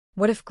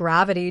What if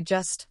gravity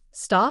just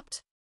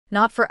stopped?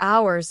 Not for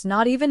hours,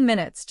 not even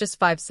minutes, just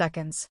 5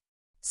 seconds.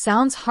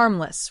 Sounds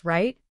harmless,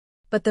 right?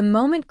 But the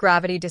moment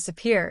gravity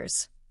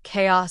disappears,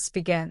 chaos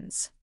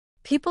begins.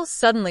 People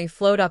suddenly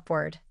float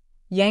upward,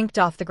 yanked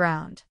off the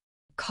ground.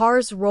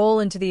 Cars roll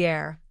into the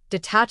air,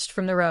 detached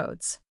from the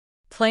roads.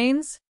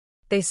 Planes?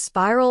 They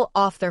spiral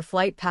off their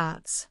flight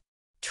paths.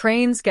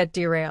 Trains get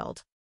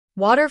derailed.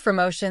 Water from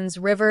oceans,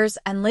 rivers,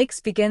 and lakes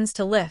begins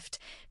to lift,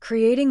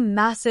 creating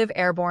massive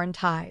airborne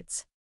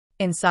tides.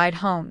 Inside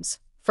homes,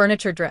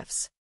 furniture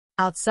drifts.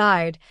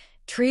 Outside,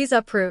 trees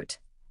uproot.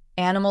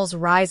 Animals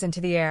rise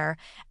into the air,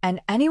 and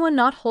anyone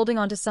not holding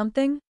onto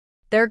something?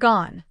 They're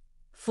gone,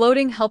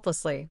 floating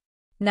helplessly.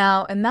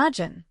 Now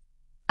imagine,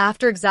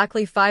 after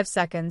exactly 5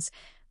 seconds,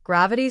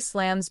 gravity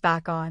slams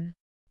back on.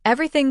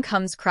 Everything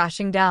comes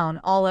crashing down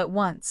all at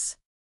once.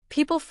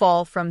 People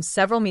fall from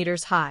several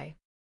meters high.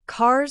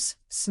 Cars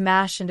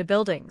smash into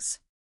buildings.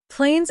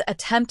 Planes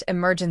attempt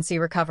emergency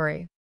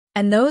recovery.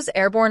 And those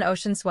airborne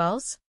ocean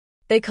swells?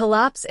 They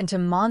collapse into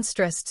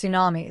monstrous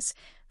tsunamis,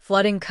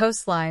 flooding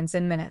coastlines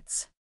in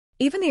minutes.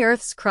 Even the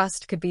Earth's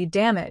crust could be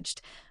damaged,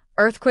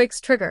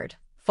 earthquakes triggered,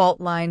 fault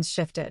lines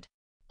shifted.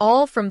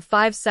 All from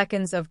 5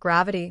 seconds of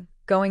gravity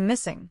going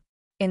missing.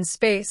 In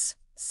space,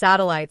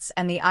 satellites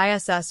and the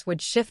ISS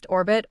would shift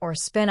orbit or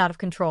spin out of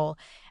control,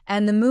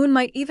 and the moon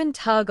might even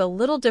tug a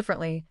little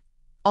differently,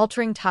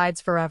 altering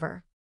tides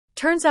forever.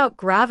 Turns out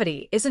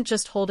gravity isn't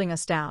just holding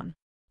us down.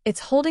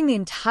 It's holding the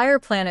entire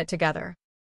planet together.